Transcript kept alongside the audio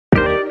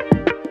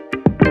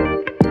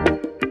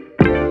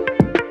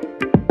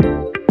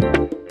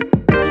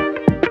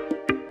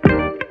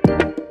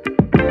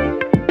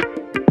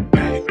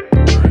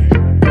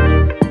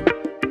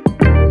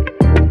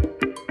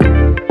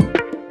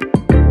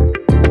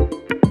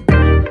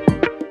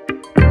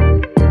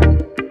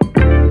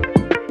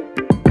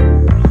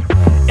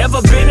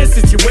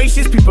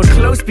situations, people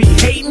close be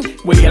hating.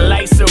 Where your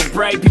light so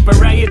bright, people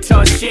around you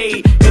toss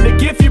shade. And the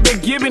gift you've been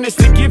given is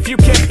the gift you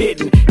kept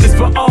hidden. This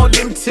for all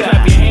them times.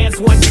 Clap your hands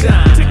one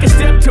time. Took a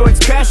step towards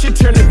passion,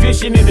 turn a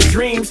vision into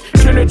dreams.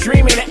 Turn a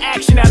dream into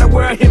action, out of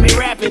world, hear me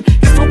rapping.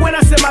 This for when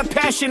I said my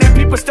passion and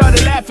people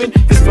started laughing.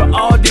 This for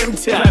all them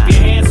times. Clap your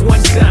hands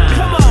one time.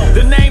 Come on.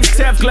 The name's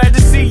TEF, glad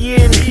to see you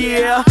in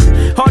here.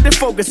 Hard to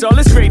focus, all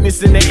this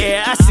greatness in the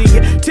air. I see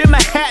you. Tip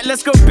my hat,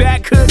 let's go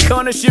back. Hood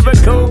corner, shiver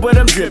cold, but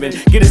I'm driven.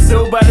 Get it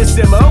sold by the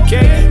simmer,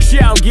 okay?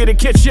 Shit, I don't get it,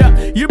 catch up.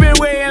 You been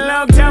waiting a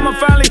long time, I'm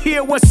finally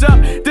here, what's up?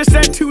 This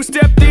that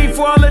two-step theme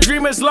for all the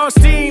dreamers lost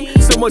steam.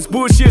 So much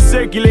bullshit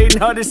circulating,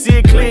 hard to see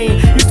it clean.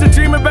 Used to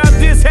dream about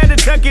this, had to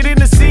tuck it in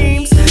the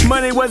seams.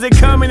 Money wasn't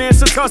coming in,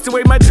 so tossed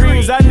away my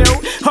dreams. I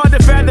know, hard to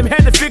fathom,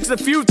 had to fix a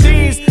few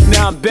things.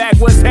 Now I'm back,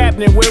 what's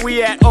happening, where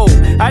we at? Oh,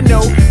 I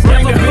know,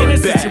 bring the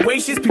hood back.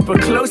 Situations, people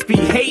close be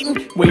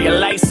hating. Where your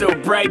light so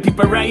bright,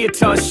 people around you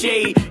toss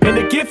shade. And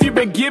the gift you've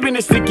been given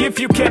is the gift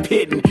you kept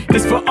hidden.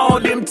 This for all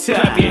them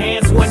times. Clap your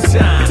hands one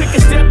time. Took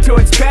a step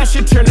towards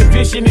passion, turn a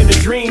vision into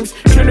dreams.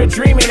 Turn a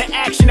dream into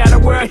action, out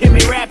of world, hear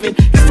me rapping.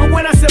 This for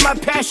when I said my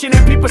passion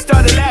and people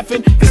started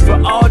laughing. This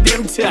for all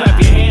them times.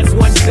 Clap your hands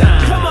one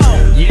time. Come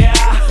on,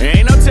 yeah.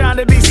 Ain't no time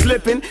to be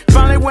slipping.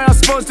 Finally where I'm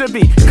supposed to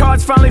be.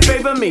 Cards finally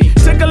favor me.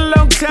 Took a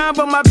long time,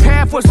 but my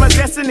path was my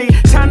destiny.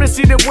 Time to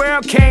see the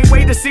world, can't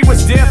wait to see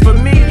what's there for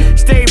me.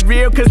 Stay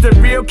real, cause the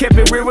real kept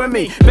it real with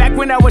me. Back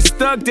when I was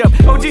thugged up,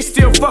 OG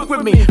still fuck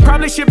with me.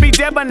 Probably should be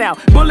dead by now,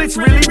 bullets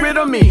really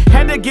riddle me.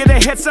 Had to get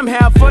ahead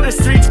somehow for the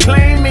streets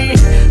claim me.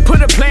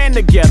 Put a plan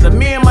together,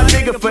 me and my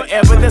nigga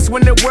forever. That's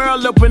when the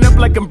world opened up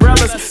like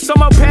umbrellas.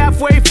 Some up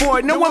halfway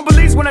forward, no one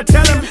believes when I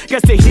tell them.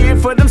 Guess they hear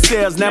it for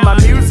themselves, now my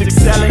music's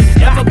selling.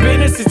 Ever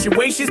been in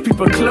situations,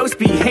 people close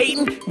be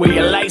hating. Where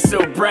your light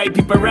so bright,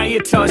 people around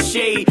you toss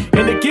shade.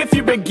 And the gift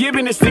you've been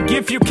given is the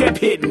gift you kept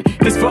hidden.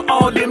 This for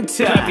all them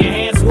times. Clap your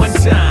hands one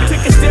time.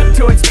 Take a step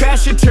towards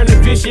passion, turn a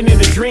vision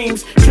into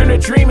dreams. Turn a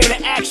dream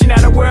into action,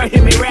 out of world,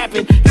 hear me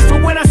rapping. This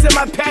for when I said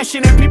my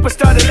passion and people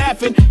started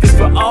laughing. This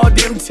for all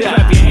them times.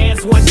 Clap your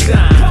hands one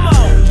time. Come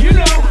on, you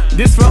know.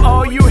 This for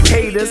all you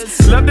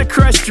haters, love to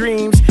crush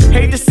dreams.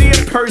 Hate to see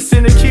a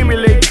person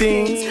accumulate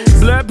things.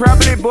 Blood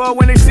probably boil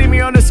when they see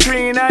me on the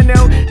screen. I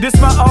know, this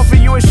my offer,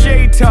 you a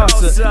shade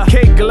tosser.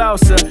 Cake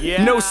glosser,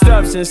 no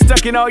substance,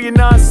 stuck in all your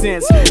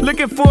nonsense.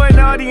 Looking for an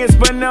audience,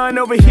 but none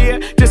over here.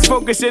 Just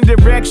focus in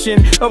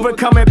direction,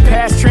 overcoming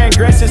past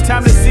transgressions.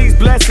 Time to seize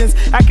blessings,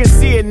 I can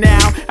see it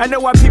now. I know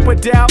why people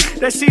doubt,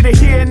 they see the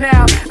here and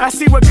now. I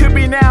see what could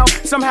be now,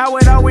 somehow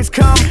it always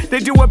come. They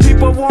do what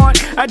people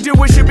want, I do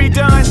what should be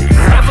done.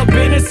 Ever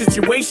been in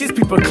situations,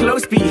 people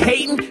close be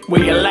hating.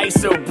 Where your light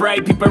so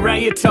bright, people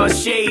around you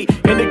toss shade.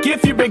 And the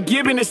gift you've been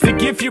given is the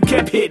gift you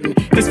kept hidden.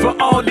 This for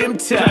all them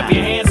times. Clap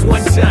your hands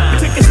one time.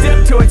 Take a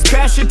step towards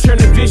passion,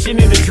 turn a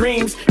vision into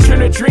dreams.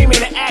 Turn a dream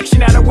into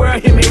action, out of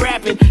world, hear me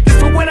rapping. This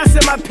for when I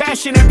said my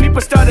passion and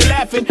people started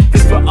laughing.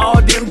 This for all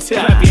them times.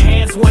 Clap your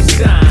hands one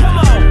time. Come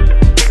on.